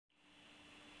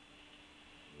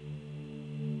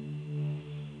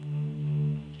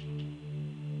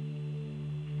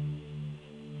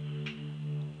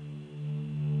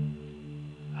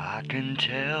I can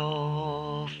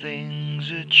tell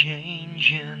things are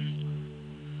changing.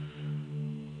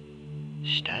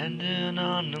 Standing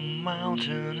on the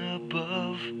mountain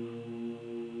above,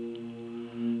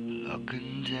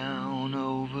 looking down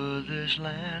over this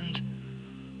land.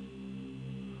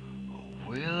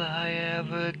 Will I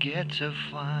ever get to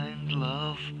find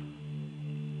love?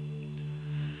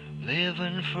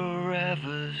 Living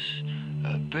forever's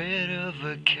a bit of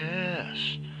a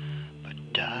curse,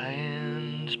 but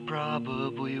dying's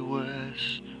probably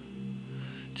worse.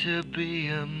 To be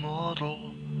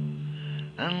immortal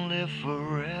and live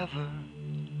forever,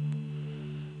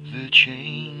 the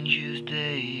changes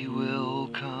they will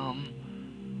come,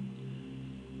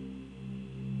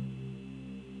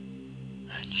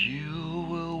 and you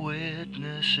will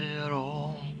witness it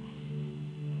all.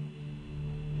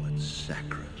 What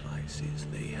sacrifices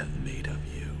they have made of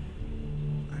you.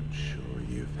 I'm sure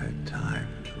you've had time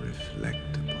to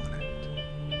reflect upon it.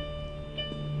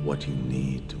 What you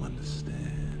need to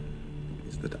understand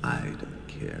is that I don't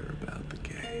care about the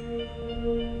game.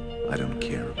 I don't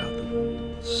care about the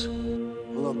rules.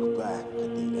 Look back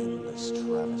at the endless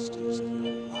travesties of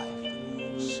your life and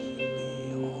you'll see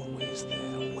me always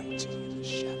there waiting in the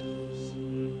shadows.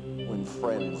 When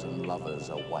friends and lovers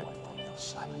are wiped from your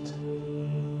sight,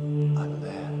 I'm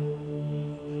there.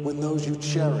 When those you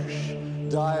cherish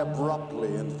die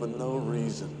abruptly and for no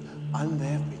reason, I'm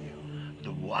there for you.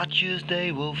 The watchers,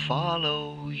 they will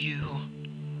follow you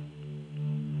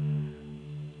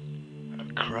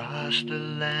across the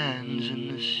lands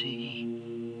and the sea.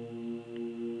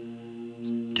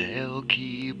 They'll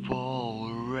keep all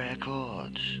the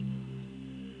records.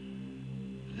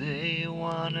 They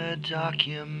wanna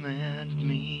document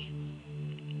me.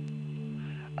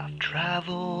 I've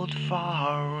traveled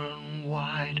far and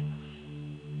wide.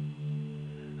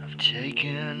 I've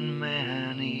taken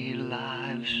many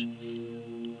lives,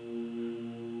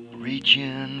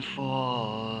 reaching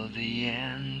for the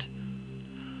end.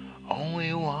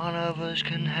 Only one of us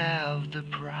can have the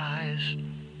prize.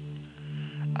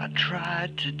 I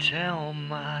tried to tell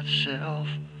myself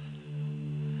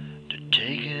that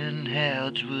taking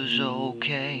heads was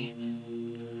okay,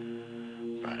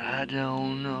 but I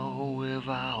don't know if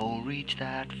I'll reach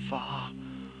that far.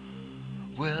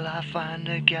 Will I find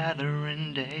a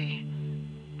gathering day?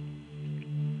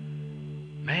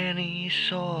 Many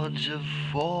swords have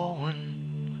fallen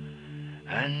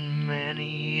and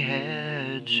many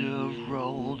heads have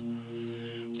rolled,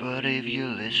 but if you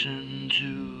listen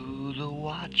to the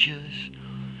watchers,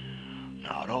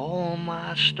 not all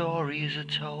my stories are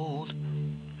told.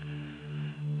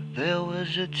 There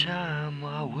was a time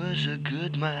I was a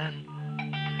good man,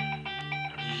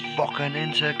 fucking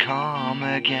into calm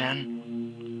again.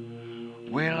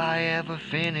 Will I ever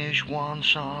finish one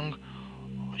song,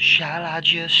 or shall I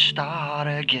just start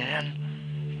again?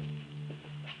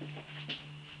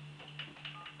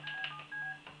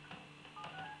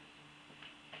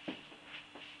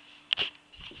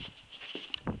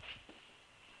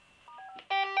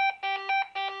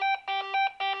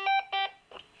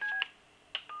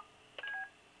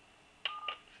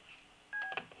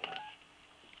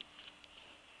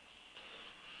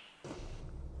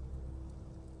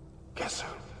 Guess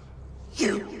who?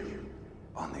 You!